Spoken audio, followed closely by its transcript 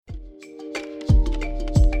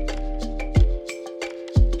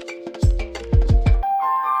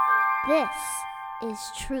is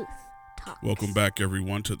Truth Talks. Welcome back,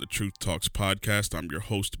 everyone, to the Truth Talks podcast. I'm your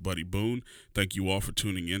host, Buddy Boone. Thank you all for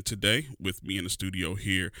tuning in today. With me in the studio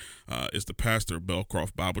here is the pastor of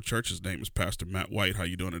Belcroft Bible Church. His name is Pastor Matt White. How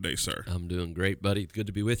you doing today, sir? I'm doing great, buddy. Good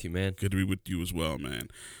to be with you, man. Good to be with you as well, man.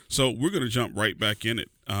 So we're going to jump right back in it.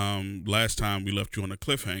 Last time we left you on a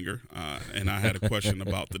cliffhanger, and I had a question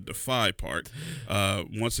about the defy part.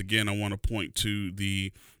 Once again, I want to point to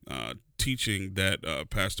the teaching that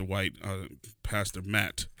Pastor White, Pastor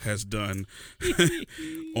Matt has done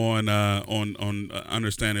on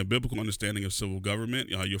understanding, biblical understanding of civil government.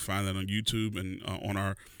 You'll find that on YouTube and on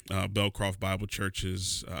our Belcroft Bible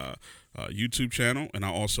Church's YouTube channel, and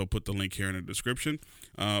I'll also put the link here in the description.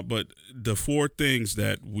 But the four things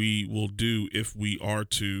that we will do if we are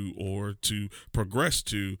to or to progress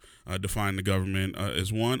to define the government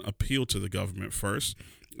is one, appeal to the government first.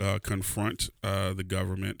 Confront the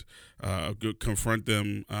government, confront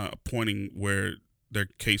them, pointing where their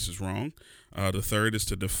case is wrong. The third is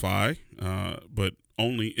to defy, but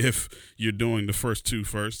only if you're doing the first two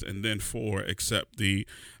first, and then four, accept the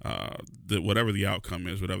whatever the outcome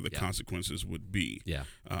is, whatever the consequences would be. Yeah.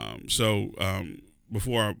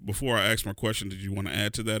 Before I ask my question, did you want to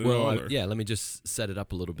add to that at all? Let me just set it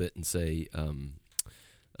up a little bit and say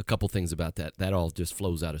a couple things about that. That all just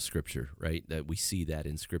flows out of Scripture, right? That we see that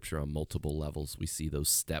in Scripture on multiple levels. We see those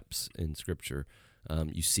steps in Scripture.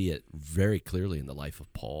 You see it very clearly in the life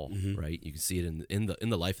of Paul, right? You can see it in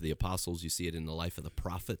the life of the apostles. You see it in the life of the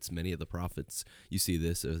prophets. Many of the prophets, you see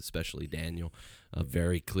this, especially Daniel. A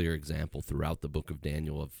very clear example throughout the book of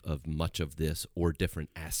Daniel of much of this or different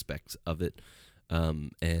aspects of it.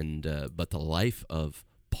 But the life of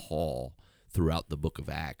Paul throughout the book of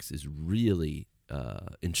Acts is really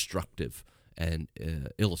instructive and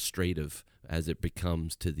illustrative as it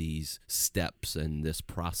becomes to these steps and this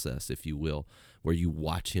process, if you will, where you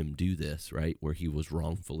watch him do this, right? Where he was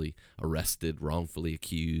wrongfully arrested, wrongfully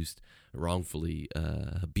accused, wrongfully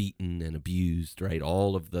beaten and abused, right?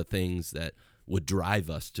 All of the things that would drive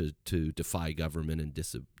us to defy government and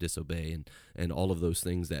disobey, and all of those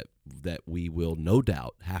things that we will no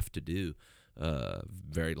doubt have to do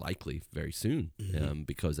very likely very soon,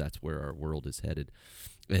 because that's where our world is headed.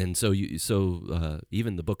 And so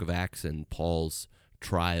even the book of Acts and Paul's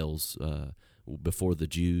trials before the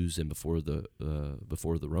Jews and before the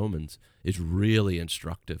Romans is really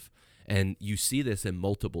instructive, and you see this in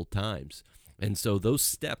multiple times. And so those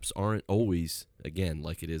steps aren't always, again,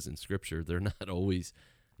 like it is in Scripture, they're not always,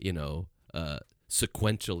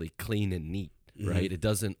 sequentially clean and neat, right? It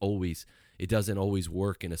doesn't always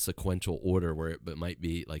work in a sequential order where it might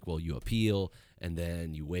be like, well, you appeal and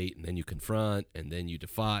then you wait and then you confront and then you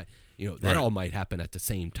defy. That all might happen at the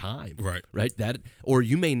same time, right? Or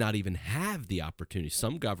you may not even have the opportunity.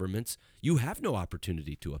 Some governments, you have no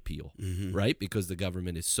opportunity to appeal, right? Because the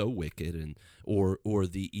government is so wicked, or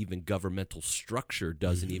the even governmental structure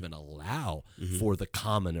doesn't even allow for the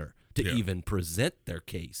commoner to even present their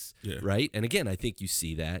case, right? And again, I think you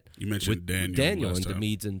see that. You mentioned with Daniel and the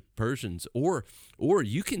Medes and Persians, or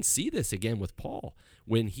you can see this again with Paul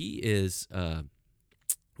when he is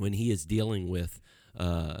dealing with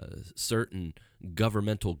certain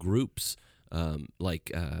governmental groups,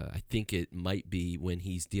 I think it might be when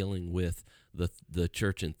he's dealing with the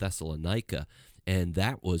church in Thessalonica. And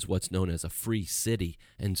that was what's known as a free city,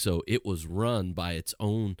 and so it was run by its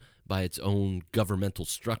own governmental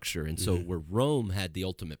structure. And so where Rome had the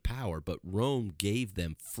ultimate power, but Rome gave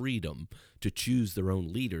them freedom to choose their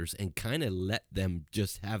own leaders and kind of let them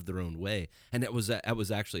just have their own way. And that was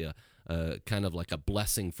actually a kind of like a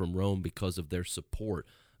blessing from Rome because of their support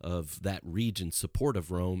of that region's support of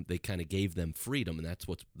Rome. They kind of gave them freedom, and that's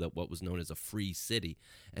what was known as a free city.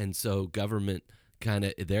 And so government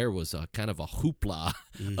there was a kind of a hoopla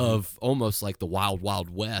of almost like the wild,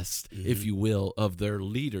 wild west, if you will, of their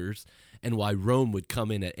leaders, and why Rome would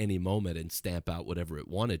come in at any moment and stamp out whatever it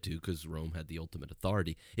wanted to, because Rome had the ultimate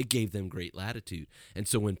authority. It gave them great latitude. And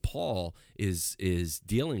so when Paul is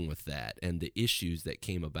dealing with that and the issues that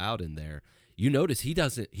came about in there, you notice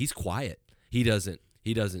he's quiet. He doesn't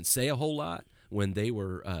say a whole lot. When they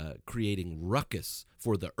were creating ruckus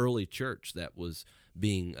for the early church that was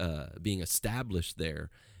being established there,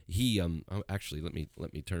 he actually let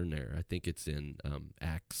me turn there. I think it's in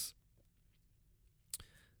Acts.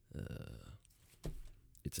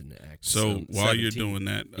 It's in Acts. So while 17. you're doing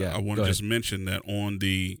that, I want to just mention that on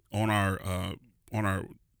our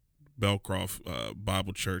Belcroft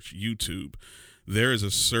Bible Church YouTube, there is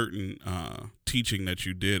a certain teaching that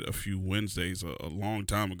you did a few Wednesdays a long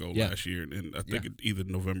time ago last year, and I think either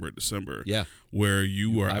November or December, where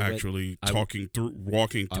you were walking through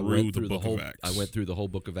the book of Acts. I went through the whole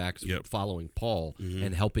book of Acts, following Paul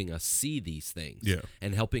and helping us see these things,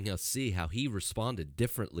 and helping us see how he responded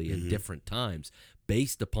differently in different times,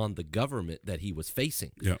 based upon the government that he was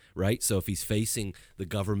facing, right? So if he's facing the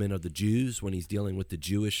government of the Jews, when he's dealing with the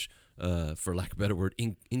Jewish, for lack of a better word,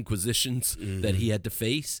 inquisitions that he had to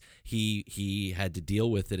face, he had to deal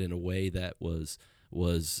with it in a way that was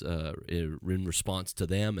in response to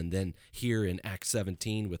them. And then here in Acts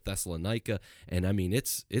 17 with Thessalonica, and I mean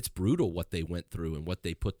it's brutal what they went through and what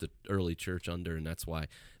they put the early church under, and that's why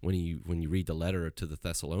when you read the letter to the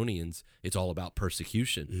Thessalonians, it's all about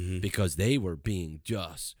persecution, because they were being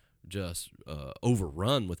just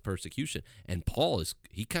overrun with persecution. And Paul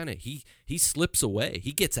he slips away.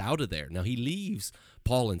 He gets out of there. Now he leaves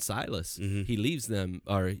Paul and Silas. He leaves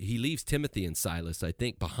Timothy and Silas, I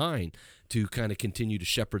think, behind to kind of continue to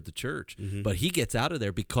shepherd the church. But he gets out of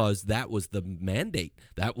there because that was the mandate.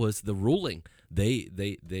 That was the ruling.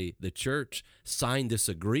 The church signed this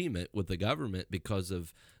agreement with the government because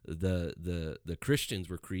of the Christians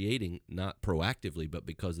were creating, not proactively, but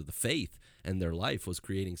because of the faith, and their life was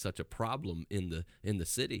creating such a problem in the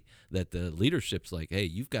city that the leadership's like, hey,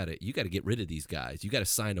 you got to get rid of these guys. You got to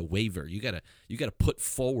sign a waiver. You got to put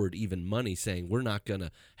forward even money saying we're not going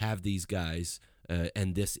to have these guys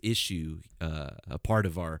and this issue a part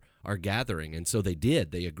of our gathering. And so they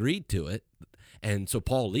did. They agreed to it, and so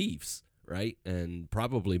Paul leaves. Right, and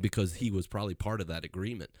probably because he was probably part of that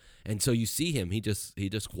agreement, and so you see him. He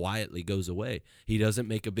just quietly goes away. He doesn't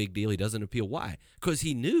make a big deal. He doesn't appeal. Why? Because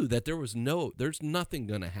he knew that there's nothing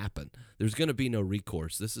going to happen. There's going to be no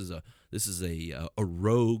recourse. This is a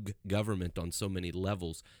rogue government on so many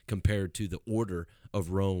levels compared to the order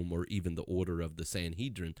of Rome or even the order of the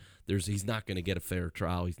Sanhedrin. He's not going to get a fair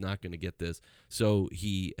trial. He's not going to get this. So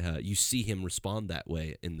you see him respond that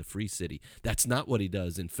way in the Free City. That's not what he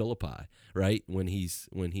does in Philippi, right? When he's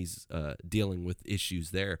dealing with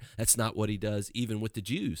issues there, that's not what he does even with the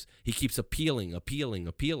Jews. He keeps appealing,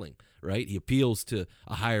 right? He appeals to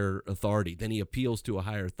a higher authority. Then he appeals to a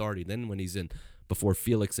higher authority. Then when he's before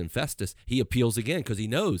Felix and Festus, he appeals again because he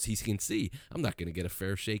knows, he can see, I'm not going to get a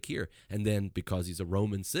fair shake here. And then because he's a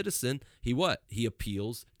Roman citizen, he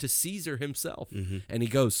appeals to Caesar himself. And he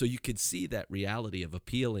goes, so you can see that reality of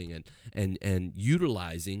appealing and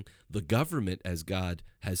utilizing the government as God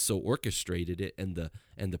has so orchestrated it, and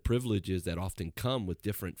the privileges that often come with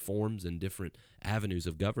different forms and different avenues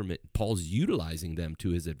of government. Paul's utilizing them to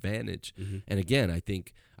his advantage. And again, I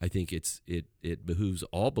think it behooves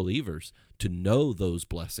all believers to know those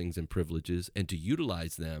blessings and privileges and to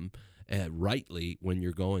utilize them rightly when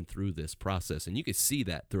you're going through this process. And you can see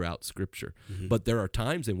that throughout Scripture. But there are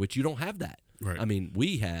times in which you don't have that. Right. I mean,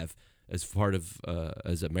 we have, as part of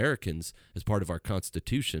as Americans, as part of our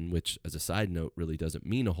Constitution, which, as a side note, really doesn't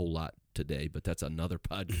mean a whole lot today, but that's another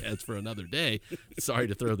podcast for another day. Sorry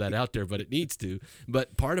to throw that out there, but it needs to.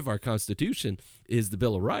 But part of our Constitution is the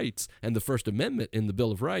Bill of Rights, and the First Amendment in the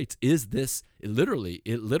Bill of Rights is this. It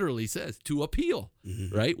literally says to appeal,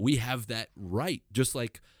 right? We have that right, just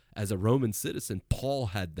like as a Roman citizen, Paul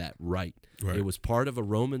had that right. It was part of a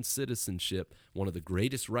Roman citizenship. One of the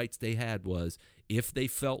greatest rights they had was if they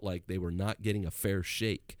felt like they were not getting a fair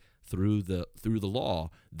shake through the law,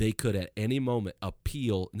 they could at any moment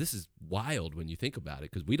appeal. And this is wild when you think about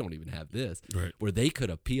it, because we don't even have this, where they could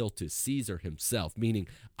appeal to Caesar himself, meaning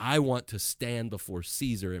I want to stand before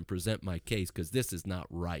Caesar and present my case because this is not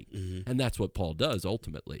right. And that's what Paul does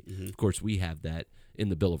ultimately. Of course, we have that in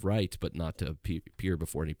the Bill of Rights, but not to appear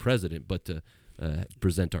before any president, but to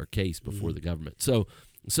present our case before the government. So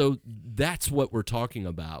that's what we're talking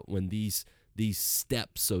about when these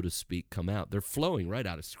steps, so to speak, come out. They're flowing right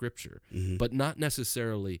out of Scripture, but not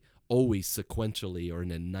necessarily always sequentially or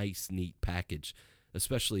in a nice, neat package,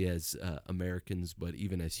 especially as Americans, but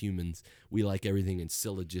even as humans, we like everything in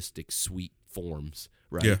syllogistic, sweet forms,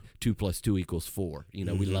 right? Yeah. 2 + 2 = 4. We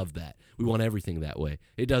love that. We want everything that way.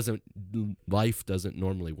 Life doesn't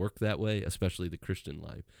normally work that way, especially the Christian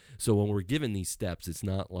life. So when we're given these steps, it's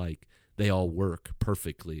not like they all work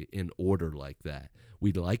perfectly in order like that.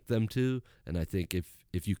 We'd like them to, and I think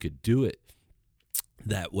if you could do it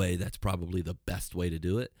that way, that's probably the best way to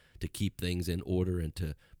do it, to keep things in order and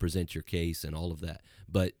to present your case and all of that.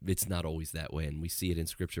 But it's not always that way, and we see it in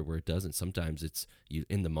Scripture where it doesn't. Sometimes it's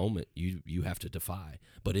in the moment you have to defy,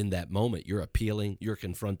 but in that moment you're appealing, you're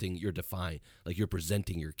confronting, you're defying, like you're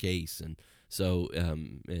presenting your case, and so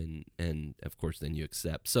and of course then you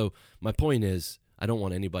accept. So my point is, I don't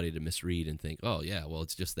want anybody to misread and think, oh yeah, well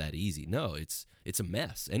it's just that easy. No, it's a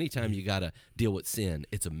mess. Anytime you got to deal with sin,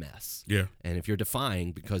 it's a mess. Yeah. And if you're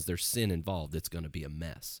defying because there's sin involved, it's going to be a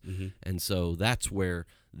mess. Mm-hmm. And so that's where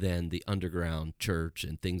then the underground church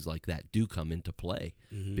and things like that do come into play,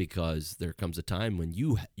 because there comes a time when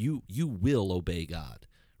you will obey God,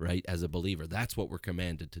 right? As a believer, that's what we're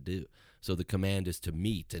commanded to do. So the command is to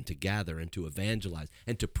meet and to gather and to evangelize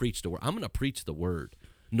and to preach the word. I'm going to preach the word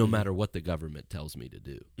no matter what the government tells me to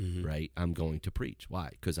do, right? I'm going to preach.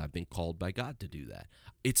 Why? Because I've been called by God to do that.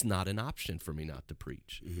 It's not an option for me not to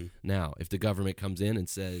preach. Now, if the government comes in and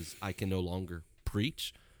says I can no longer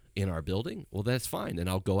preach in our building, well, that's fine. Then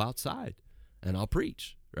I'll go outside and I'll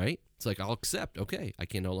preach, right? It's like I'll accept, okay, I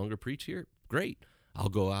can no longer preach here. Great. I'll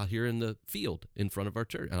go out here in the field in front of our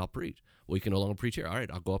church and I'll preach. Well, you can no longer preach here. All right,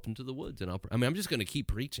 I'll go up into the woods and I'm just going to keep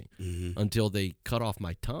preaching until they cut off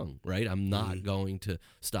my tongue, right? I'm not going to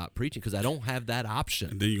stop preaching because I don't have that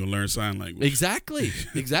option. And then you're going to learn sign language. Exactly,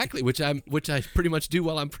 which I pretty much do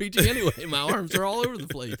while I'm preaching anyway. My arms are all over the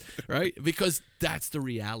place, right? Because that's the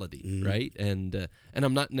reality, right? And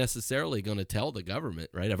I'm not necessarily going to tell the government,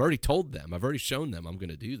 right? I've already told them. I've already shown them I'm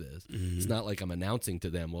going to do this. It's not like I'm announcing to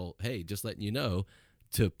them, well, hey, just letting you know,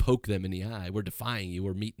 to poke them in the eye. We're defying you.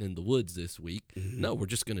 We're meeting in the woods this week. No, we're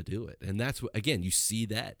just going to do it. And that's what, again, you see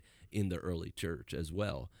that in the early church as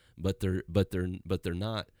well. But they're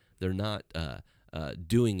not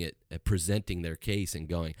doing it, presenting their case and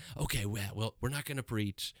going, okay, well, we're not going to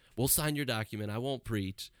preach. We'll sign your document. I won't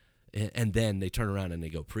preach. And then they turn around and they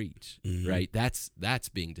go preach, right? That's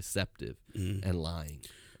being deceptive and lying.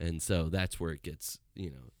 And so that's where it gets,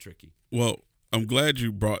 tricky. Well, I'm glad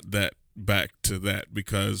you brought that back to that,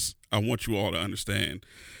 because I want you all to understand,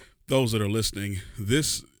 those that are listening,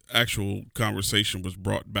 this actual conversation was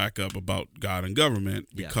brought back up about God and government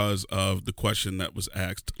because of the question that was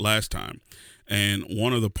asked last time. And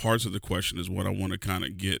one of the parts of the question is what I want to kind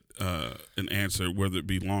of get an answer, whether it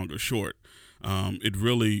be long or short. It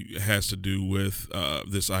really has to do with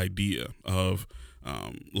this idea of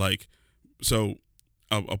so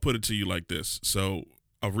I'll put it to you like this. So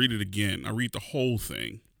I'll read it again. I read the whole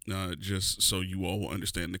thing. Just so you all will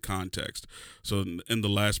understand the context. So in the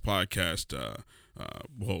last podcast,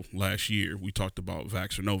 last year, we talked about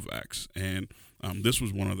vax or no vax, and this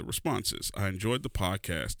was one of the responses. I enjoyed the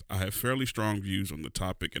podcast. I have fairly strong views on the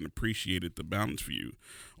topic and appreciated the balanced view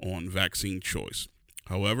on vaccine choice.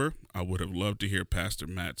 However, I would have loved to hear Pastor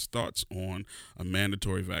Matt's thoughts on a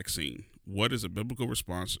mandatory vaccine. What is a biblical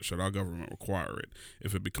response? Should our government require it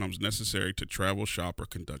if it becomes necessary to travel, shop, or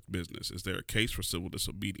conduct business? Is there a case for civil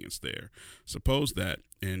disobedience there? Suppose that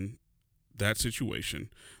in that situation,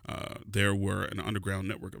 there were an underground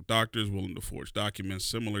network of doctors willing to forge documents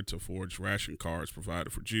similar to forged ration cards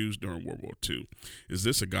provided for Jews during World War II. Is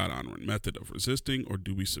this a God-honoring method of resisting, or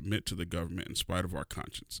do we submit to the government in spite of our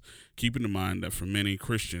conscience? Keeping in mind that for many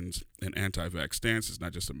Christians, an anti-vax stance is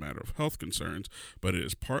not just a matter of health concerns, but it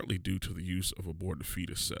is partly due to the use of aborted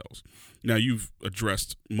fetus cells. Now, you've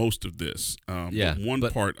addressed most of this. But one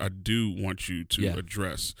part I do want you to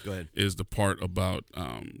address is the part about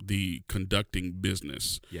the conducting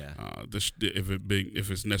business.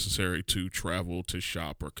 If it's necessary to travel, to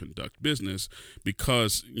shop, or conduct business,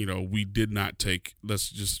 because we did not take.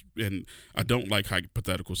 And I don't like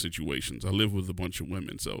hypothetical situations. I live with a bunch of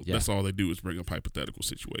women, so that's all they do is bring up hypothetical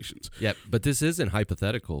situations. Yeah, but this isn't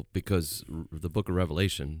hypothetical, because the Book of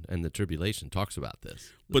Revelation and the tribulation talks about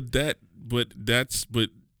this. But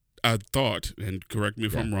I thought, and correct me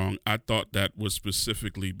if I'm wrong, I thought that was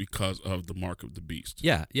specifically because of the mark of the beast.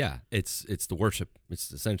 Yeah. It's the worship.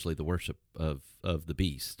 It's essentially the worship of the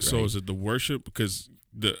beast. Right? So is it the worship? Because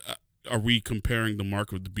are we comparing the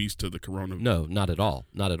mark of the beast to the coronavirus? No, not at all.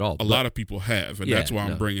 Not at all. A lot of people have, and that's why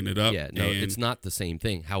I'm bringing it up. Yeah, no, it's not the same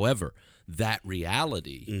thing. However, that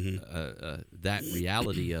reality,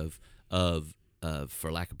 of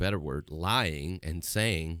for lack of a better word, lying and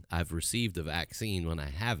saying I've received a vaccine when I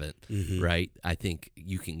haven't, right? I think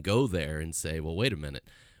you can go there and say, well, wait a minute.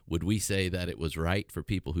 Would we say that it was right for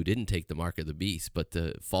people who didn't take the mark of the beast, but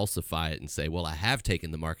to falsify it and say, well, I have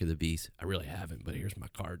taken the mark of the beast. I really haven't, but here's my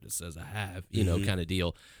card that says I have, kind of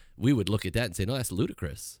deal. We would look at that and say, no, that's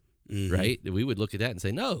ludicrous. Right? We would look at that and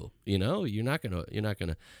say, no, you're not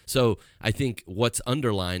gonna. So I think what's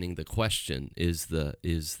underlining the question is the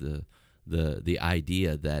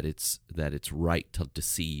idea that it's right to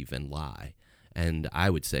deceive and lie. And I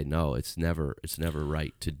would say no, it's never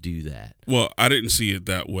right to do that. Well, I didn't see it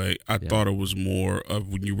that way. I Yeah. thought it was more of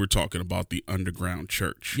when you were talking about the underground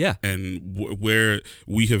church. Yeah. And where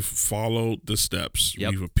we have followed the steps.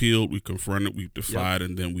 Yep. We've appealed, we've confronted, we've defied,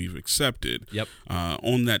 and then we've accepted. Yep.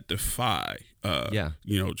 On that defy, Yeah.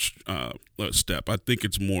 step, I think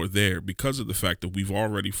it's more there because of the fact that we've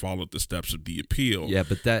already followed the steps of the appeal. Yeah,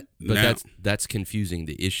 but Now- that's confusing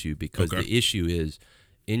the issue, because Okay. the issue is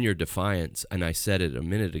in your defiance, and I said it a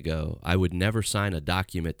minute ago, I would never sign a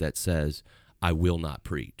document that says I will not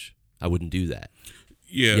preach. I wouldn't do that.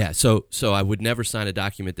 Yeah. Yeah, so I would never sign a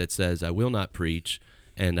document that says I will not preach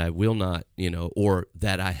and I will not, or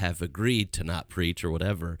that I have agreed to not preach or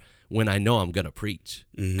whatever, when I know I'm going to preach,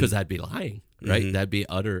 because I'd be lying, right? That'd be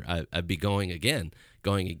I'd be going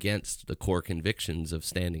against the core convictions of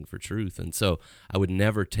standing for truth. And so I would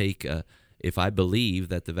never take if I believe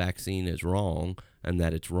that the vaccine is wrong and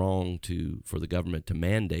that it's wrong for the government to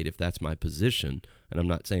mandate, if that's my position, and I'm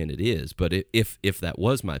not saying it is, but if that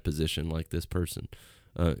was my position, like this person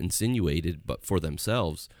insinuated, but for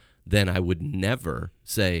themselves, then I would never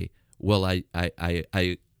say, well, I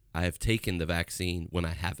have taken the vaccine when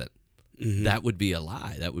I haven't. That would be a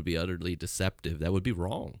lie. That would be utterly deceptive. That would be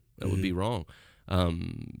wrong. That would be wrong.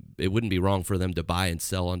 It wouldn't be wrong for them to buy and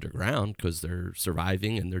sell underground because they're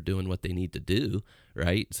surviving and they're doing what they need to do,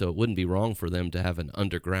 right? So it wouldn't be wrong for them to have an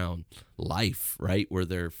underground life, right, where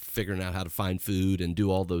they're figuring out how to find food and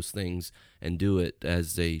do all those things and do it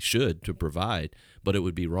as they should to provide. But it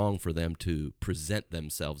would be wrong for them to present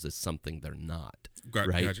themselves as something they're not,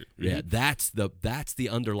 right? Gotcha. Yeah, that's the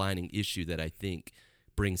underlining issue that I think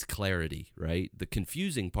brings clarity, right? The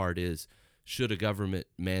confusing part is, should a government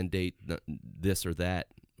mandate this or that?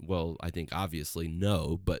 Well, I think obviously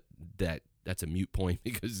no, but that's a moot point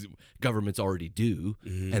because governments already do,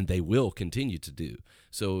 and they will continue to do.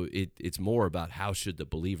 So it's more about how should the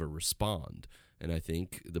believer respond, and I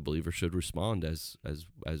think the believer should respond as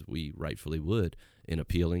we rightfully would, in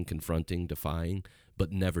appealing, confronting, defying,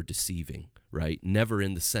 but never deceiving, right? Never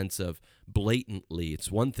in the sense of blatantly.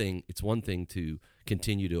 It's one thing to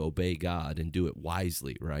continue to obey God and do it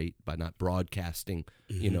wisely, right? By not broadcasting,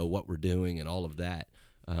 what we're doing and all of that.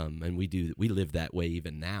 And we live that way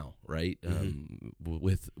even now, right?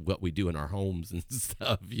 With what we do in our homes and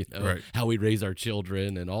stuff, Right. How we raise our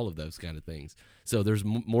children and all of those kind of things. So there's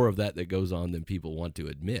more of that goes on than people want to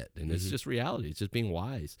admit, and it's just reality. It's just being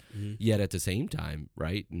wise. Yet at the same time,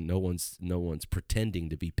 right? No one's pretending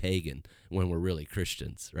to be pagan when we're really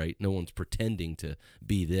Christians, right? No one's pretending to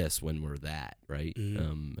be this when we're that, right?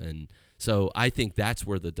 And so I think that's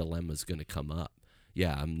where the dilemma is going to come up.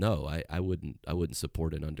 Yeah, I wouldn't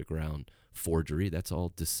support an underground forgery. That's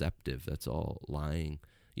all deceptive. That's all lying.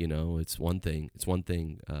 It's one thing.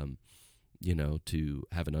 To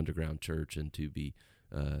have an underground church and to be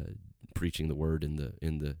preaching the word in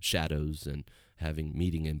the shadows and having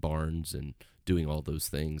meeting in barns and doing all those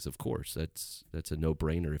things. Of course, that's a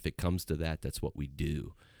no-brainer. If it comes to that, that's what we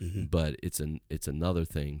do. But it's another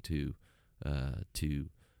thing to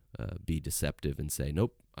be deceptive and say,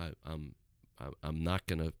 nope, I'm not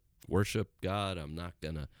going to worship God. I'm not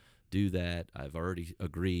going to do that. I've already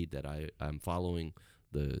agreed that I'm following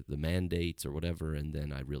the mandates or whatever, and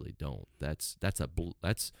then I really don't. That's a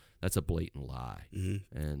blatant lie,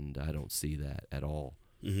 and I don't see that at all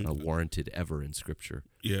warranted ever in Scripture.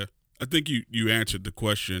 Yeah, I think you answered the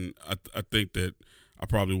question. I think that I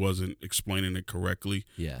probably wasn't explaining it correctly.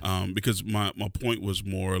 Yeah. Because my point was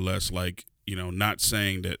more or less like, not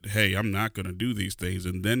saying that, hey, I'm not going to do these things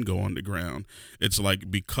and then go underground. It's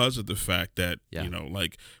like because of the fact that,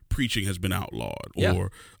 like preaching has been outlawed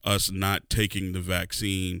or us not taking the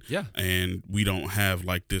vaccine and we don't have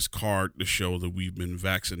like this card to show that we've been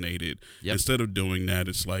vaccinated. Yep. Instead of doing that,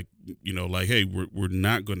 it's like, like, hey, we're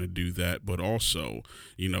not going to do that. But also,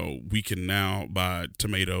 we can now buy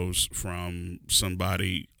tomatoes from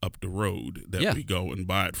somebody up the road that we go and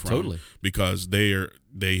buy it from. Totally. Because they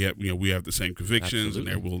have, we have the same convictions. Absolutely. And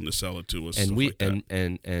they're willing to sell it to us. And stuff like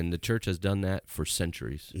that. and the church has done that for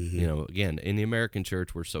centuries. Again, in the American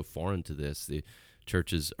church, we're so foreign to this. The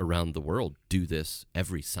churches around the world do this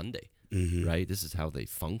every Sunday, right? This is how they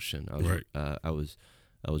function.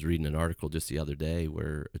 I was reading an article just the other day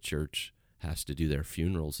where a church has to do their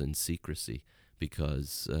funerals in secrecy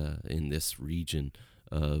because in this region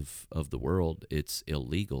of the world, it's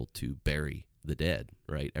illegal to bury the dead,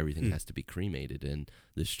 right? Everything has to be cremated, and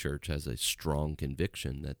this church has a strong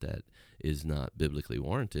conviction that is not biblically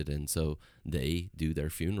warranted, and so they do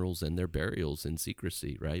their funerals and their burials in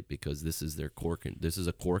secrecy, right? Because this is their this is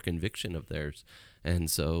a core conviction of theirs,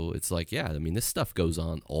 and so it's like, this stuff goes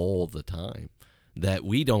on all the time that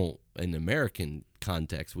we don't in American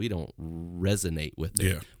context, we don't resonate with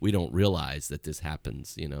it. Yeah. We don't realize that this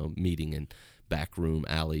happens, meeting in backroom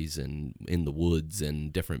alleys and in the woods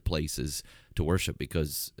and different places to worship,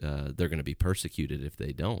 because they're going to be persecuted if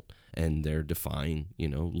they don't. And they're defying,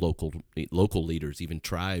 local leaders, even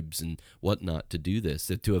tribes and whatnot, to do this,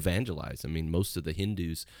 to evangelize. I mean, most of the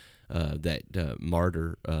Hindus that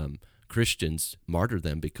martyr Christians martyr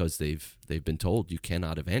them because they've been told you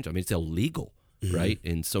cannot evangelize. I mean, it's illegal, right,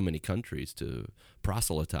 in so many countries to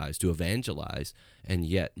proselytize, to evangelize, and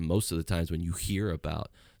yet most of the times when you hear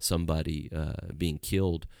about somebody being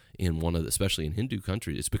killed in one of especially in Hindu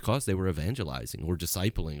countries, it's because they were evangelizing or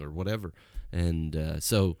discipling or whatever. And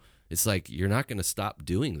so it's like you're not going to stop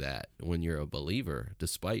doing that when you're a believer,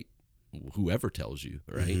 despite whoever tells you,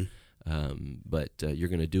 right? But you're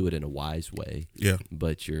going to do it in a wise way. Yeah.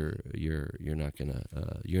 But you're not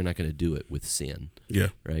gonna do it with sin. Yeah.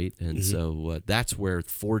 Right. And so that's where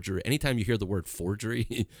forgery. Anytime you hear the word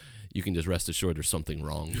forgery, you can just rest assured there's something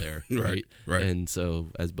wrong there. Right. Right. And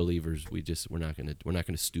so as believers, we're not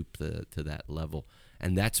gonna stoop to that level.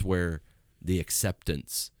 And that's where the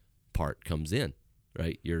acceptance part comes in.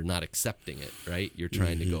 Right. You're not accepting it. Right. You're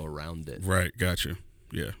trying to go around it. Right. Gotcha.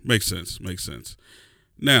 Yeah. Makes sense.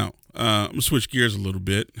 Now, I'm going to switch gears a little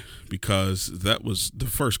bit, because that was the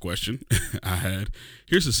first question I had.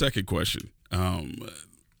 Here's the second question.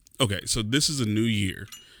 Okay, so this is a new year,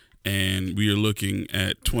 and we are looking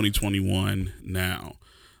at 2021 now.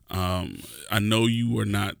 I know you are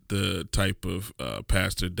not the type of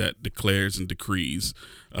pastor that declares and decrees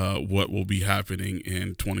what will be happening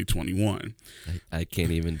in 2021. I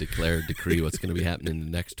can't even declare or decree what's going to be happening in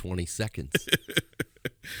the next 20 seconds.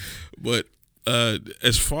 But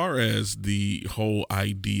as far as the whole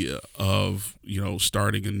idea of,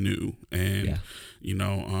 starting anew and,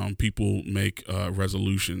 people make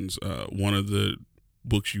resolutions. One of the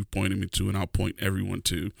books you pointed me to, and I'll point everyone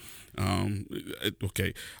to.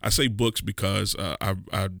 Okay, I say books because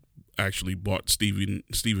I actually bought Stephen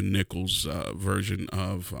Nichols' version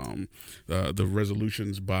of the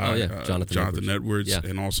resolutions by Jonathan Edwards. Yeah.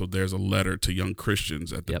 And also there's a letter to young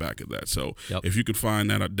Christians at the back of that. So if you could find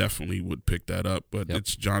that, I definitely would pick that up. But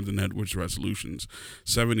it's Jonathan Edwards' resolutions,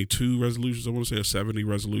 72 resolutions, I want to say, or 70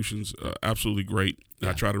 resolutions. Absolutely great.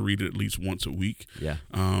 I try to read it at least once a week. Yeah.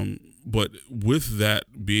 But with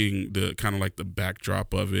that being the kind of like the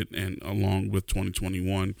backdrop of it, and along with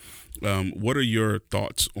 2021, what are your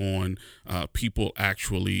thoughts on people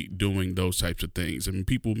actually doing those types of things? I mean,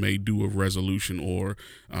 people may do a resolution, or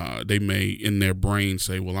they may in their brain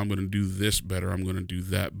say, well, I'm going to do this better, I'm going to do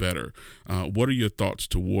that better. What are your thoughts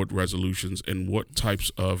toward resolutions, and what types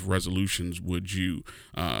of resolutions would you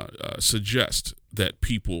suggest that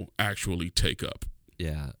people actually take up?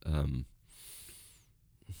 Yeah.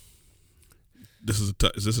 Is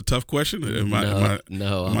this a tough question? Am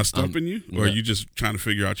I stumping you, or are you just trying to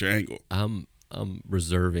figure out your angle? I'm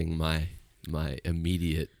reserving my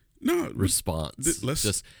immediate response.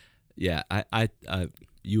 I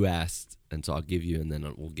you asked, and so I'll give you, and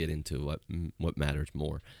then we'll get into what matters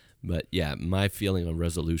more. But yeah, my feeling on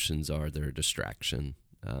resolutions are they're a distraction.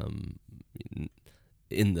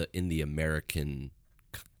 In the American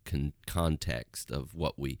context of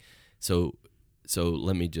what we so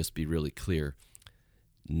let me just be really clear.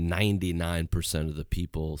 99% of the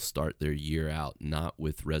people start their year out not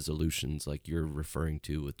with resolutions like you're referring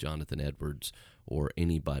to with Jonathan Edwards or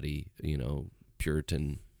anybody,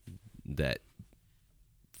 Puritan, that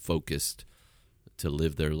focused to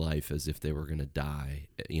live their life as if they were going to die,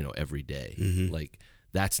 every day. Like,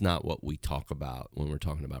 that's not what we talk about when we're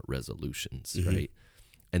talking about resolutions, right?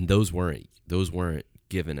 And those weren't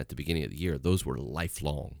given at the beginning of the year. Those were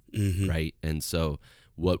lifelong, right? And so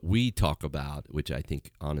what we talk about, which I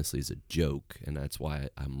think honestly is a joke, and that's why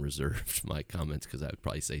I'm reserved my comments, because I would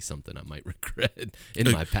probably say something I might regret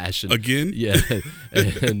in my passion. Again? Yeah.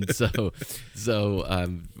 And so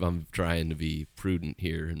I'm trying to be prudent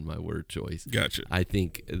here in my word choice. Gotcha. I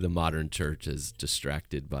think the modern church is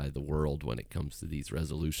distracted by the world when it comes to these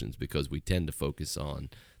resolutions, because we tend to focus on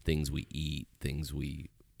things we eat, things we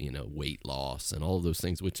weight loss, and all of those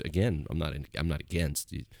things, which again, I'm not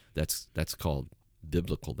against. That's called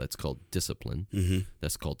biblical. That's called discipline.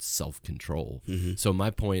 That's called self-control. So my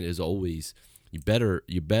point is always, you better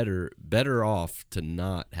off to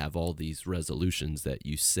not have all these resolutions that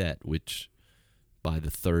you set, which by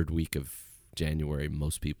the third week of January,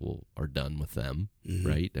 most people are done with them,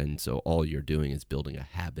 right? And so all you're doing is building a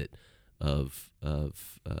habit of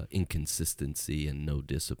inconsistency and no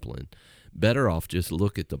discipline. Better off just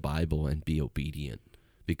look at the Bible and be obedient,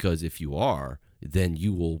 because if you are, then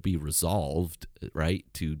you will be resolved, right,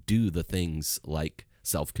 to do the things like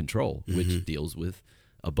self-control, which deals with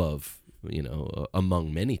above,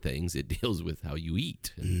 among many things, it deals with how you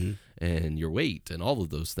eat and your weight and all of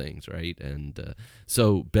those things, right? And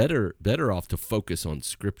so better off to focus on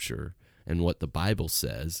Scripture and what the Bible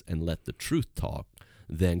says and let the truth talk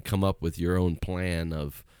than come up with your own plan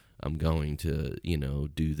of, I'm going to,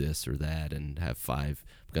 do this or that and I'm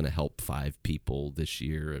going to help 5 people this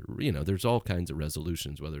year. There's all kinds of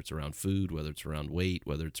resolutions, whether it's around food, whether it's around weight,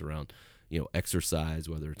 whether it's around, exercise,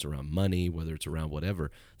 whether it's around money, whether it's around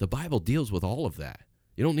whatever. The Bible deals with all of that.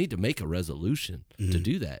 You don't need to make a resolution to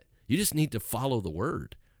do that. You just need to follow the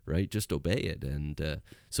word, right? Just obey it. And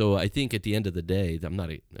so I think at the end of the day,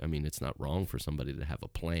 it's not wrong for somebody to have a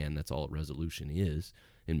plan. That's all a resolution is.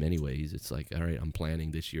 In many ways, it's like, all right, I'm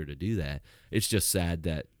planning this year to do that. It's just sad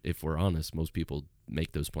that, if we're honest, most people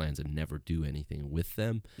make those plans and never do anything with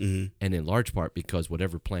them. And in large part because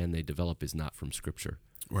whatever plan they develop is not from Scripture.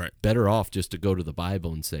 Right. Better off just to go to the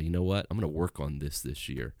Bible and say, you know what, I'm going to work on this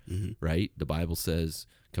year, right? The Bible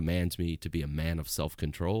commands me to be a man of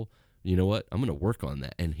self-control. You know what? I'm going to work on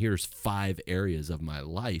that. And here's 5 areas of my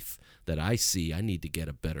life that I see I need to get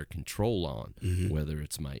a better control on, whether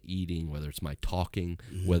it's my eating, whether it's my talking,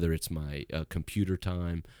 whether it's my computer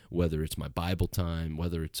time, whether it's my Bible time,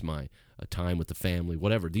 whether it's my time with the family,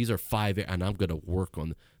 whatever. These are 5, and I'm going to work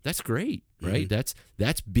on. That's great, right?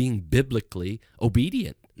 That's being biblically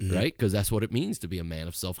obedient, right? Because that's what it means to be a man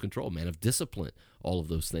of self-control, man of discipline, all of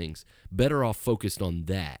those things. Better off focused on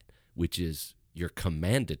that, which is you're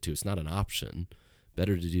commanded to. It's not an option.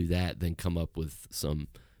 Better to do that than come up with some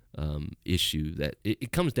issue that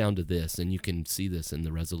it comes down to this, and you can see this in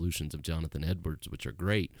the resolutions of Jonathan Edwards, which are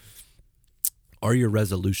great. Are your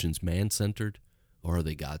resolutions man-centered or are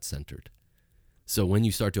they God-centered? So when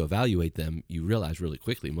you start to evaluate them, you realize really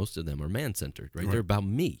quickly most of them are man-centered, right? They're about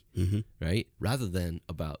me, right? Rather than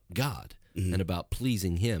about God and about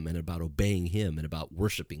pleasing Him and about obeying Him and about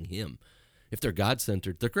worshiping Him. If they're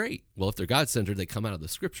God-centered, they're great. Well, if they're God-centered, they come out of the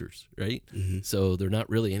Scriptures, right? So they're not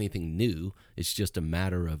really anything new. It's just a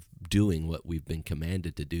matter of doing what we've been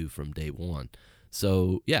commanded to do from day one.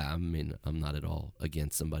 So, yeah, I'm not at all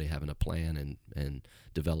against somebody having a plan and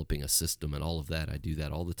developing a system and all of that. I do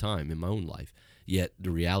that all the time in my own life. Yet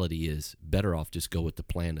the reality is better off just go with the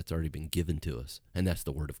plan that's already been given to us, and that's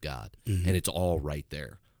the Word of God. And it's all right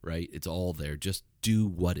there, right? It's all there. Just do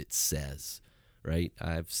what it says. Right?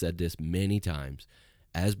 I've said this many times.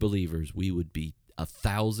 As believers, we would be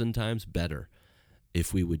 1,000 times better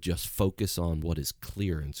if we would just focus on what is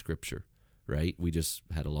clear in Scripture, right? We just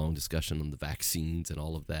had a long discussion on the vaccines and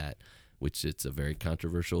all of that, which it's a very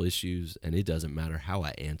controversial issue, and it doesn't matter how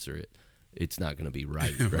I answer it. It's not going to be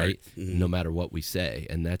right, right? No matter what we say,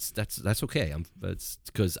 and that's okay. That's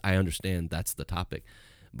because I understand that's the topic.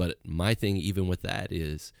 But my thing, even with that,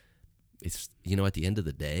 is it's at the end of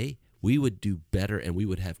the day, we would do better and we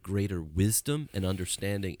would have greater wisdom and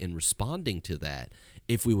understanding in responding to that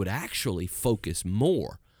if we would actually focus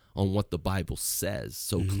more on what the Bible says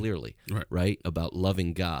so clearly, right? About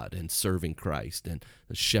loving God and serving Christ and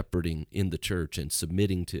shepherding in the church and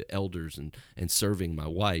submitting to elders and serving my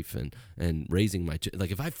wife and raising my like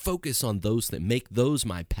if I focus on those things, make those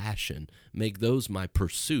my passion, make those my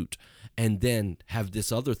pursuit, and then have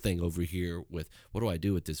this other thing over here with what do I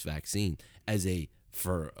do with this vaccine as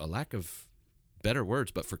for a lack of better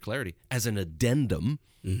words, but for clarity, as an addendum.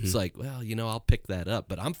 It's like, well, I'll pick that up,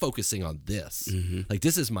 but I'm focusing on this. Like,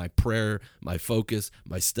 this is my prayer, my focus,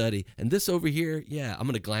 my study. And this over here, yeah, I'm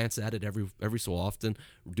going to glance at it every so often,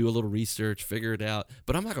 do a little research, figure it out,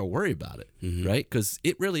 but I'm not going to worry about it, right? Because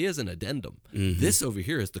it really is an addendum. This over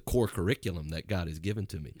here is the core curriculum that God has given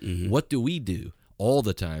to me. What do we do all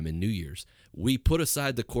the time in New Year's? We put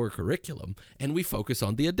aside the core curriculum and we focus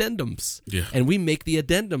on the addendums. Yeah. And we make the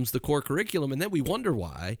addendums the core curriculum, and then we wonder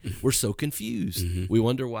why we're so confused. We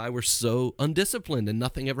wonder why we're so undisciplined and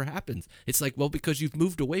nothing ever happens. It's like, well, because you've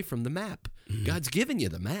moved away from the map. God's given you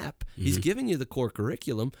the map. He's given you the core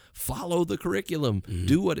curriculum. Follow the curriculum.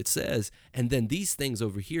 Do what it says. And then these things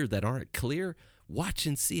over here that aren't clear, watch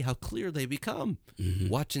and see how clear they become.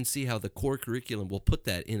 Watch and see how the core curriculum will put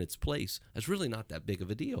that in its place. That's really not that big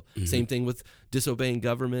of a deal. Same thing with disobeying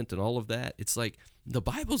government and all of that. It's like the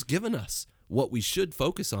Bible's given us what we should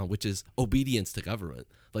focus on, which is obedience to government.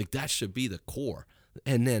 Like, that should be the core.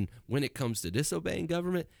 And then when it comes to disobeying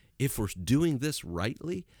government, if we're doing this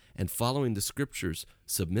rightly and following the Scriptures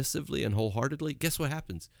submissively and wholeheartedly, guess what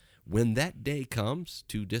happens? When that day comes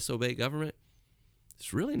to disobey government,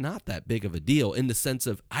 it's really not that big of a deal in the sense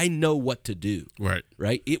of I know what to do.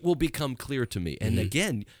 Right? It will become clear to me. And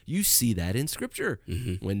again, you see that in Scripture.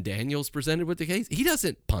 When Daniel's presented with the case, he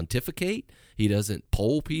doesn't pontificate. He doesn't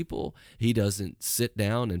poll people. He doesn't sit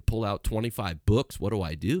down and pull out 25 books. What do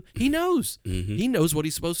I do? He knows. He knows what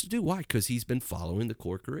he's supposed to do. Why? Because he's been following the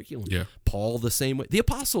core curriculum. Yeah. Paul the same way. The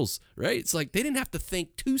apostles, right? It's like they didn't have to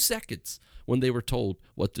think 2 seconds when they were told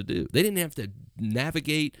what to do. They didn't have to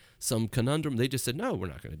navigate some conundrum. They just said, no, we're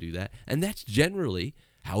not going to do that. And that's generally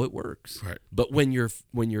how it works. Right. But when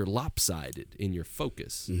you're lopsided in your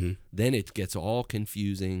focus, then it gets all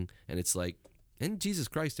confusing, and it's like, and Jesus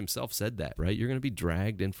Christ himself said that, right? You're going to be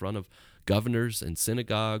dragged in front of governors and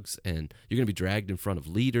synagogues, and you're going to be dragged in front of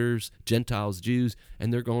leaders, Gentiles, Jews,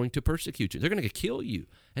 and they're going to persecute you. They're going to kill you.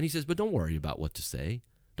 And he says, but don't worry about what to say.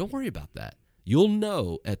 Don't worry about that. You'll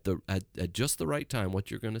know at just the right time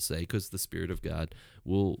what you're going to say, because the Spirit of God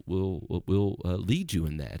will lead you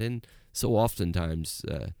in that. And so oftentimes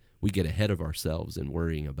we get ahead of ourselves in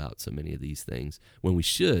worrying about so many of these things when we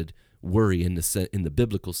should worry in the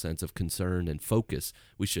biblical sense of concern and focus.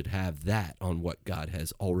 We should have that on what God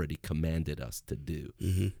has already commanded us to do.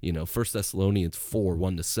 1 Thessalonians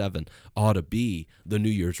 4:1-7 ought to be the New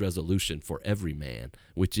Year's resolution for every man,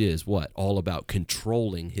 which is what? All about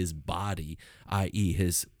controlling his body, i.e.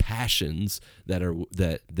 his passions that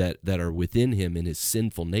are within him in his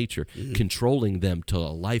sinful nature, controlling them to a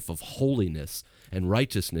life of holiness and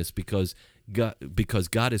righteousness, because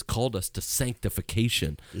God has called us to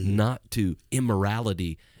sanctification, not to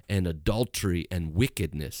immorality and adultery and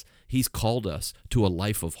wickedness. He's called us to a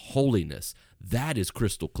life of holiness. That is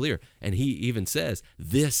crystal clear. And he even says,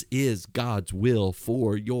 this is God's will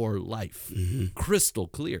for your life. Crystal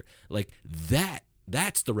clear. Like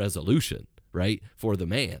that's the resolution, right, for the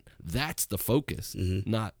man. That's the focus,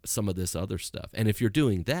 not some of this other stuff. And if you're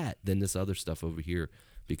doing that, then this other stuff over here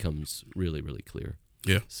becomes really, really clear.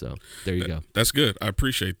 Yeah. So there you go. That's good. I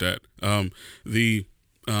appreciate that.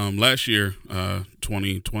 Last year,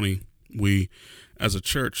 2020, we as a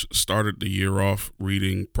church started the year off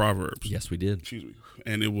reading Proverbs. Yes, we did. Excuse me.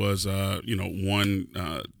 And it was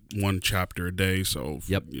one chapter a day. So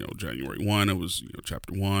January 1, it was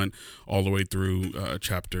chapter 1 all the way through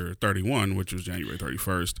chapter 31, which was January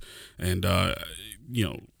 31st. And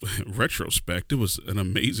retrospect, it was an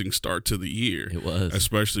amazing start to the year. It was,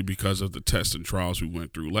 especially because of the tests and trials we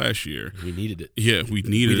went through last year. We needed it. Yeah, we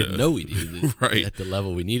needed it. We didn't know we needed it right at the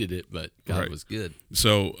level we needed it, but God was good.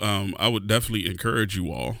 So I would definitely encourage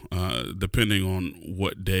you all, depending on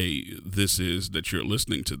what day this is that you're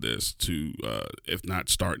listening to this, to if not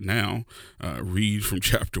start now, read from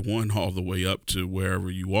chapter 1 all the way up to wherever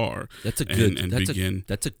you are. That's a good and begin.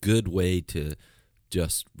 That's a good way to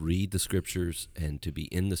just read the Scriptures and to be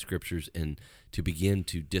in the Scriptures and to begin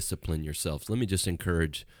to discipline yourselves. Let me just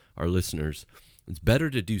encourage our listeners. It's better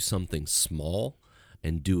to do something small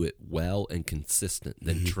and do it well and consistent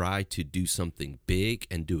than try to do something big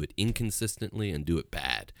and do it inconsistently and do it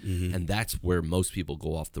bad. And that's where most people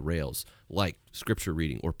go off the rails, like scripture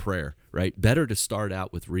reading or prayer, right? Better to start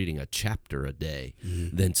out with reading a chapter a day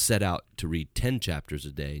than set out to read 10 chapters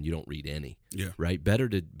a day and you don't read any. Yeah. Right? Better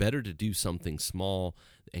to do something small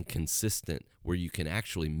and consistent where you can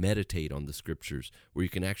actually meditate on the Scriptures, where you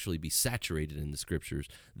can actually be saturated in the Scriptures,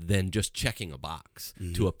 than just checking a box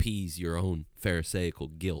to appease your own Pharisaical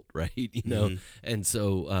guilt, right? And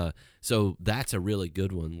so that's a really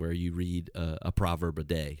good one where you read a proverb a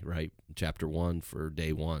day, right? Chapter 1 for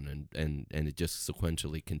day 1, and it just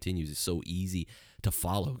sequentially continues. It's so easy to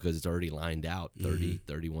follow because it's already lined out,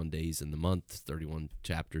 31 days in the month, 31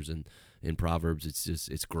 chapters in Proverbs.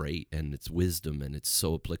 It's great, and it's wisdom, and it's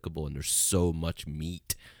so applicable, and there's so much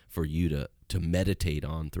meat for you to meditate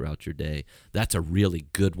on throughout your day. That's a really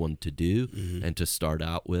good one to do and to start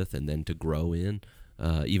out with, and then to grow in.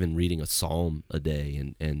 Even reading a psalm a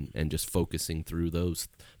day and just focusing through those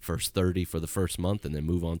first 30 for the first month, and then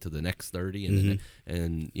move on to the next 30, and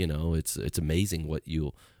it's amazing what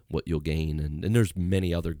you'll gain, and there's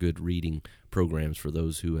many other good reading programs for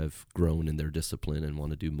those who have grown in their discipline and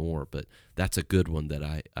want to do more. But that's a good one that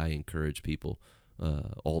I encourage people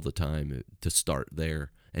all the time to start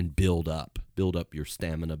there and build up your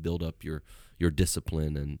stamina, build up your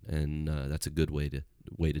discipline, and that's a good way to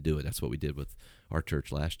do it. That's what we did with our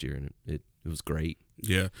church last year, and it was great.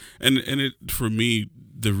 Yeah, and it, for me,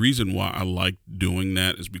 the reason why I like doing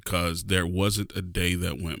that is because there wasn't a day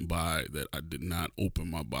that went by that I did not open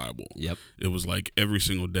my Bible. Yep. It was like every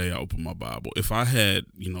single day I opened my Bible. If I had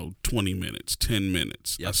 20 minutes, 10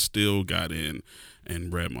 minutes, I still got in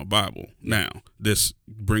and read my Bible. Now, this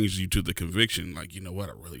brings you to the conviction, like, you know what,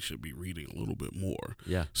 I really should be reading a little bit more.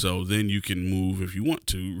 Yeah. So then you can move, if you want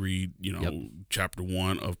to, read, chapter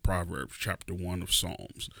 1 of Proverbs, chapter 1 of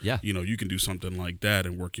Psalms. Yeah. You can do something like that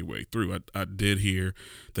and work your way through. I did hear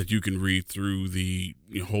that you can read through the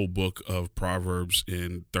whole book of Proverbs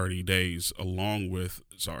in 30 days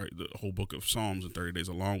the whole book of Psalms in 30 days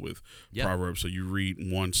along with Proverbs. So you read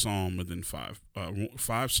one Psalm and then five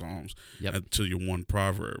Psalms until you're one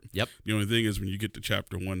Proverb. Yep. The only thing is when you get to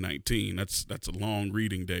chapter 119, that's a long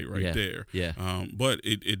reading day there. Yeah. But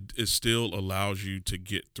it still allows you to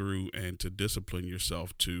get through and to discipline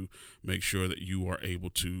yourself to make sure that you are able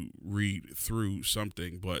to read through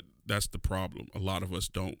something. But that's the problem. A lot of us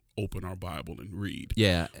don't open our Bible and read.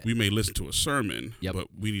 Yeah. We may listen to a sermon, but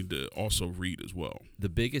we need to also read as well. The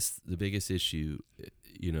biggest issue,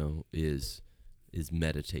 is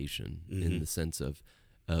meditation in the sense of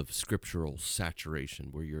scriptural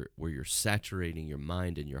saturation, where you're saturating your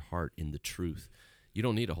mind and your heart in the truth. You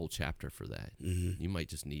don't need a whole chapter for that. You might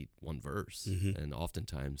just need one verse, and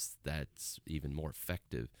oftentimes that's even more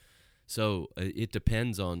effective. So it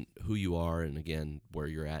depends on who you are and, again, where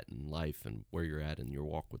you're at in life and where you're at in your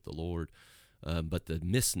walk with the Lord. But the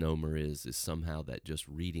misnomer is somehow that just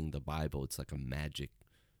reading the Bible, it's like a magic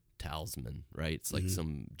talisman, right? It's like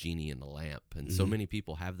some genie in a lamp. And so many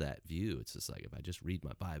people have that view. It's just like, if I just read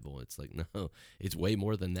my Bible, it's like, no, it's way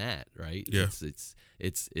more than that, right? Yeah.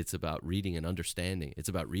 It's about reading and understanding. It's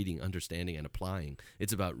about reading, understanding, and applying.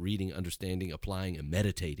 It's about reading, understanding, applying, and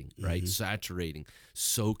meditating, right? Saturating,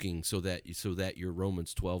 soaking, so that your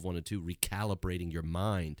Romans 12:1-2, recalibrating your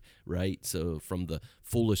mind, right? So from the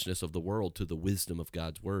foolishness of the world to the wisdom of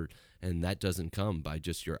God's word. And that doesn't come by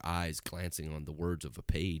just your eyes glancing on the words of a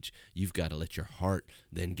page. You've got to let your heart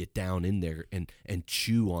then get down in there and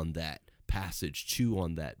chew on that passage, chew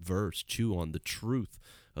on that verse, chew on the truth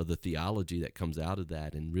of the theology that comes out of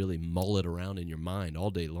that, and really mull it around in your mind all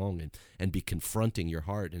day long, and be confronting your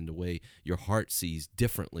heart in the way your heart sees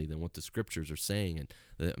differently than what the scriptures are saying.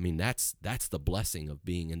 And I mean, that's the blessing of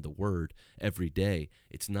being in the Word every day.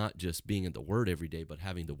 It's not just being in the Word every day, but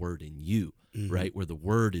having the Word in you, right? Where the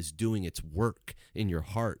Word is doing its work in your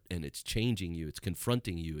heart, and it's changing you, it's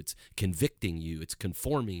confronting you, it's convicting you, it's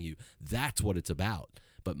conforming you. That's what it's about.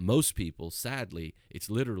 But most people, sadly,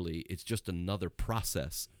 it's just another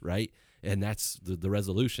process, right? And that's the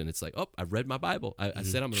resolution. It's like, oh, I've read my Bible. I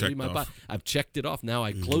said I'm going to read my Bible. I've checked it off. Now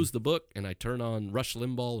I close the book and I turn on Rush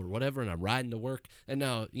Limbaugh or whatever, and I'm riding to work. And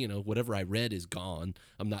now, whatever I read is gone.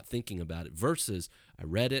 I'm not thinking about it. Versus I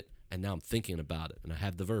read it, and now I'm thinking about it. And I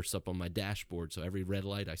have the verse up on my dashboard, so every red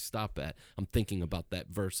light I stop at, I'm thinking about that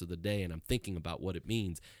verse of the day, and I'm thinking about what it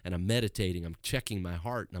means, and I'm meditating, I'm checking my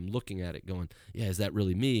heart, and I'm looking at it going, yeah, is that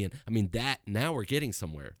really me? And I mean, now we're getting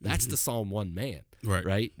somewhere. That's the Psalm 1 man,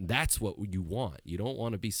 right? That's what you want. You don't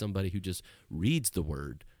want to be somebody who just reads the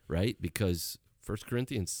word, right? Because 1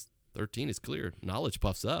 Corinthians 13 is clear. Knowledge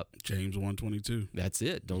puffs up. James 1:22. That's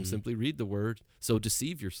it. Don't simply read the word. So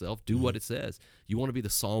deceive yourself. Do what it says. You want to be the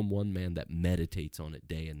Psalm 1 man that meditates on it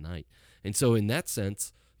day and night. And so in that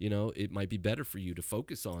sense, it might be better for you to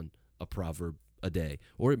focus on a proverb a day.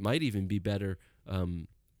 Or it might even be better. One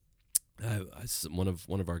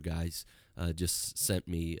of our guys just sent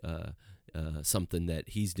me something that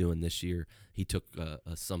he's doing this year. He took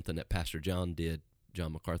something that Pastor John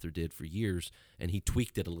MacArthur did for years, and he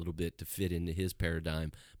tweaked it a little bit to fit into his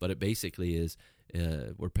paradigm. But it basically is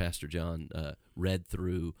where Pastor John read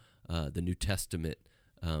through the New Testament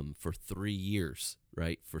for 3 years,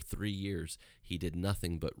 right? For 3 years, he did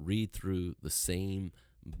nothing but read through the same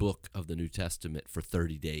book of the New Testament for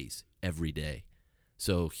 30 days, every day.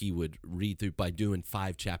 So he would read through by doing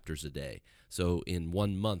 5 chapters a day. So in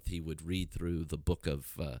 1 month, he would read through the book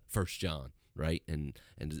of 1 John. Right, and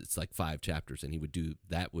it's like 5 chapters, and he would do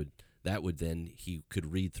that. Would then he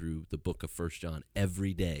could read through the book of 1 John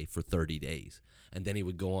every day for 30 days, and then he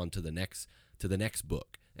would go on to the next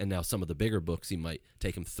book. And now some of the bigger books, he might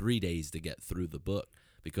take him 3 days to get through the book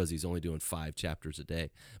because he's only doing 5 chapters a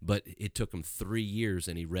day. But it took him 3 years,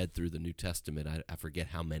 and he read through the New Testament. I forget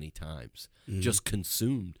how many times, just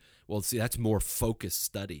consumed. Well, see, that's more focused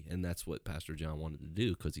study, and that's what Pastor John wanted to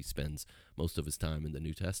do because he spends most of his time in the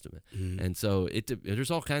New Testament. And so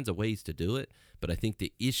there's all kinds of ways to do it, but I think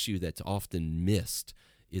the issue that's often missed,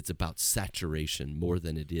 it's about saturation more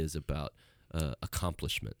than it is about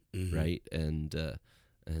accomplishment, right? And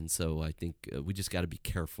so I think we just got to be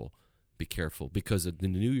careful, because the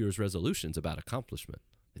New Year's resolution is about accomplishment.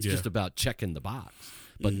 It's just about checking the box.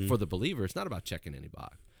 But for the believer, it's not about checking any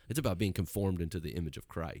box. It's about being conformed into the image of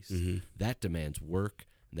Christ. That demands work.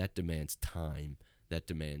 That demands time. That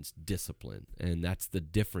demands discipline. And that's the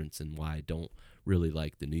difference in why I don't really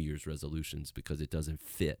like the New Year's resolutions, because it doesn't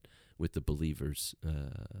fit with the believer's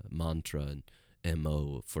mantra and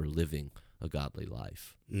MO for living a godly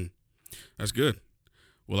life. That's good.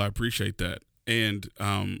 Well, I appreciate that. And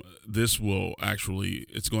this will actually,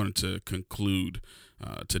 it's going to conclude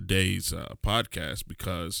today's podcast,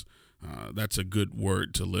 because that's a good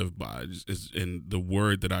word to live by. And the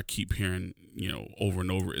word that I keep hearing, over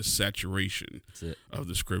and over is saturation of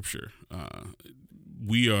the scripture.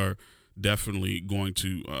 We are definitely going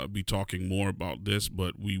to be talking more about this,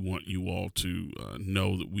 but we want you all to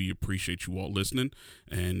know that we appreciate you all listening,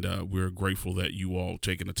 and we're grateful that you all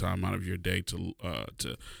taking the time out of your day to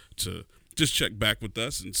just check back with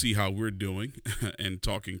us and see how we're doing and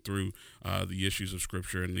talking through the issues of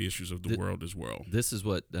Scripture and the issues of the world as well. This is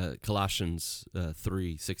what Colossians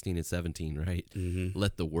 3:16 and 17, right?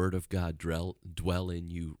 Let the word of God dwell in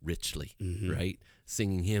you richly, right?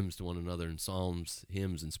 Singing hymns to one another in psalms,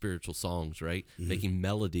 hymns, and spiritual songs, right? Making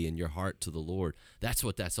melody in your heart to the Lord. That's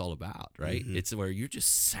what that's all about, right? It's where you're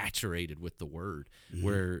just saturated with the word.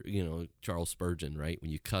 Where, Charles Spurgeon, right?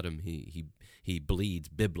 When you cut him, he bleeds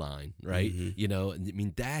bibline, right? I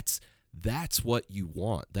mean, that's what you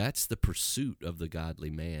want. That's the pursuit of the godly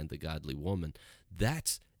man, the godly woman.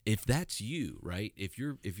 If that's you, right? If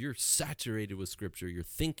you're saturated with Scripture, you're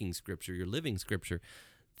thinking Scripture, you're living Scripture.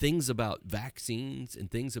 Things about vaccines and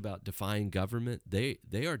things about defying government, they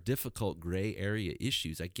are difficult gray area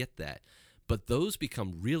issues. I get that. But those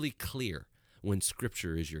become really clear when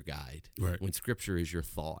Scripture is your guide, right, when Scripture is your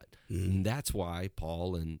thought. And that's why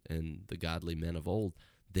Paul and the godly men of old,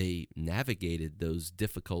 they navigated those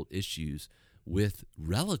difficult issues with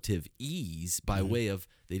relative ease by way of,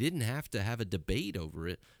 they didn't have to have a debate over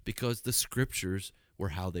it, because the Scriptures were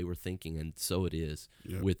how they were thinking, and so it is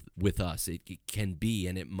with us. It can be,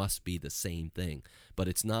 and it must be the same thing. But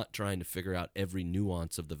it's not trying to figure out every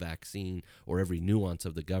nuance of the vaccine or every nuance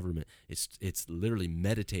of the government. It's literally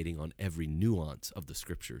meditating on every nuance of the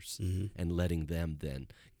Scriptures and letting them then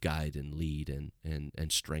guide and lead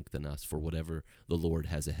and strengthen us for whatever the Lord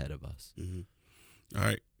has ahead of us. All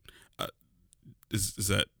right. Is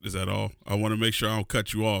that all? I want to make sure I don't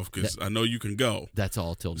cut you off, because I know you can go. That's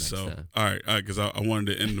all till next time. All right, because I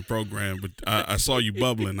wanted to end the program, but I saw you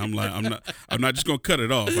bubbling. I'm like, I'm not just gonna cut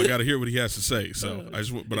it off. I got to hear what he has to say. So I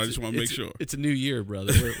just want to make sure. It's a new year,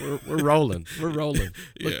 brother. We're rolling. We're rolling.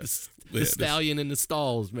 Look, the stallion in the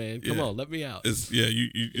stalls, man. Come on, let me out.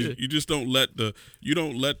 You just don't let the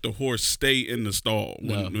horse stay in the stall.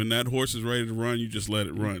 When that horse is ready to run, you just let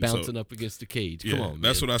it run. Bouncing up against the cage. Come on, man.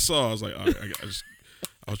 That's what I saw. I was like, all right,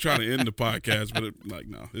 I was trying to end the podcast, but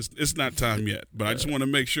no, it's not time yet. But I just want to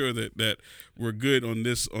make sure that we're good on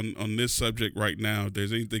this subject right now. If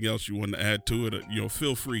there's anything else you want to add to it,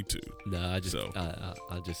 feel free to. No, I'll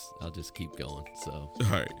just keep going. So all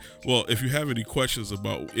right. Well, if you have any questions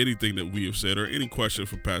about anything that we have said, or any question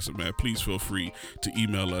for Pastor Matt, please feel free to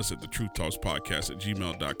email us at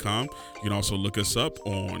thetruthtalkspodcast@gmail.com. You can also look us up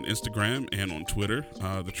on Instagram and on Twitter.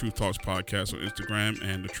 The Truth Talks Podcast on Instagram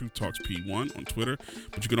and the Truth Talks P1 on Twitter.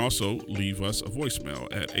 But you can also leave us a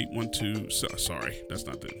voicemail at 812. Sorry, that's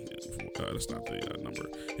not the number.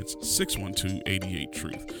 It's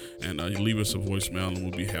 612-88-TRUTH. And you leave us a voicemail, and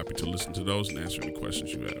we'll be happy to listen to those and answer any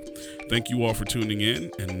questions you have. Thank you all for tuning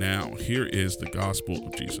in. And now, here is the gospel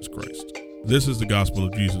of Jesus Christ. This is the gospel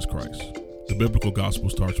of Jesus Christ. The biblical gospel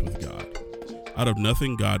starts with God. Out of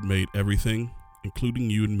nothing, God made everything, including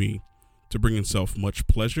you and me, to bring himself much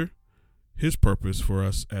pleasure. His purpose for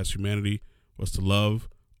us as humanity was to love,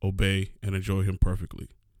 obey, and enjoy him perfectly.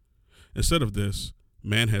 Instead of this,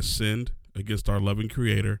 man has sinned against our loving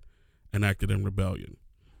Creator and acted in rebellion.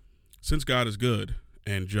 Since God is good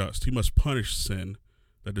and just, he must punish sin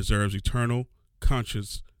that deserves eternal,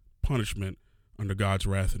 conscious punishment under God's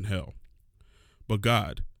wrath in hell. But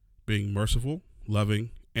God, being merciful,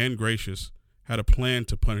 loving, and gracious, had a plan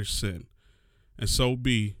to punish sin, and so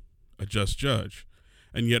be a just judge,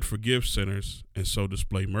 and yet forgive sinners, and so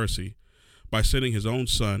display mercy, by sending his own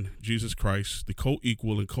Son, Jesus Christ, the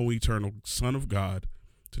co-equal and co-eternal Son of God,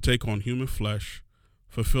 to take on human flesh,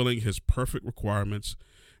 fulfilling his perfect requirements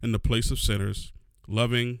in the place of sinners,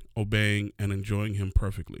 loving, obeying, and enjoying him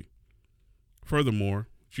perfectly. Furthermore,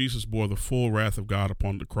 Jesus bore the full wrath of God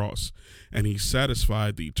upon the cross, and he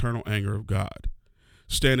satisfied the eternal anger of God.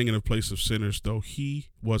 standing in the place of sinners, though he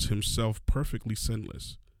was himself perfectly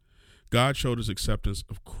sinless. God showed his acceptance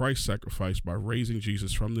of Christ's sacrifice by raising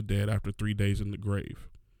Jesus from the dead after 3 days in the grave.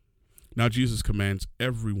 Now Jesus commands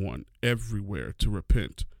everyone, everywhere, to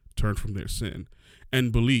repent, turn from their sin,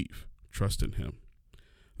 and believe, trust in him.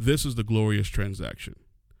 This is the glorious transaction.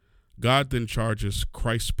 God then charges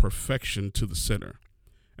Christ's perfection to the sinner,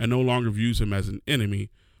 and no longer views him as an enemy,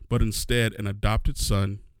 but instead an adopted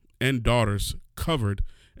son and daughters covered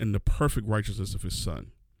in the perfect righteousness of his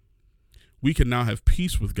Son. We can now have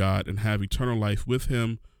peace with God and have eternal life with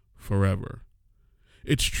him forever.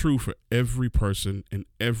 It's true for every person in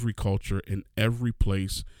every culture, in every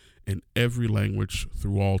place, in every language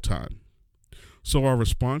through all time. So our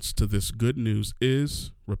response to this good news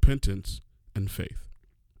is repentance and faith.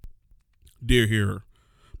 Dear hearer,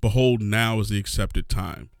 behold, now is the accepted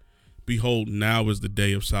time. Behold, now is the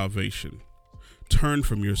day of salvation. Turn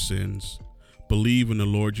from your sins, believe in the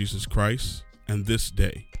Lord Jesus Christ, and this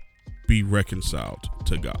day be reconciled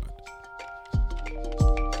to God.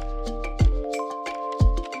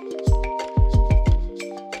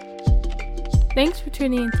 Thanks for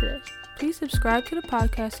tuning in today. Please subscribe to the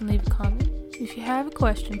podcast and leave a comment. If you have a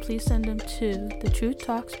question, please send them to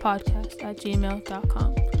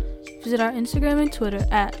thetruthtalkspodcast@gmail.com. Visit our Instagram and Twitter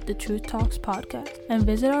 @thetruthtalkspodcast and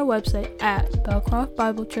visit our website at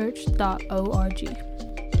belcroftbiblechurch.org.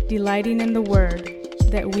 Delighting in the word,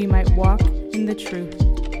 that we might walk in the truth.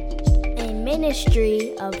 A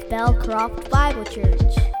ministry of Belcroft Bible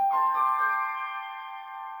Church.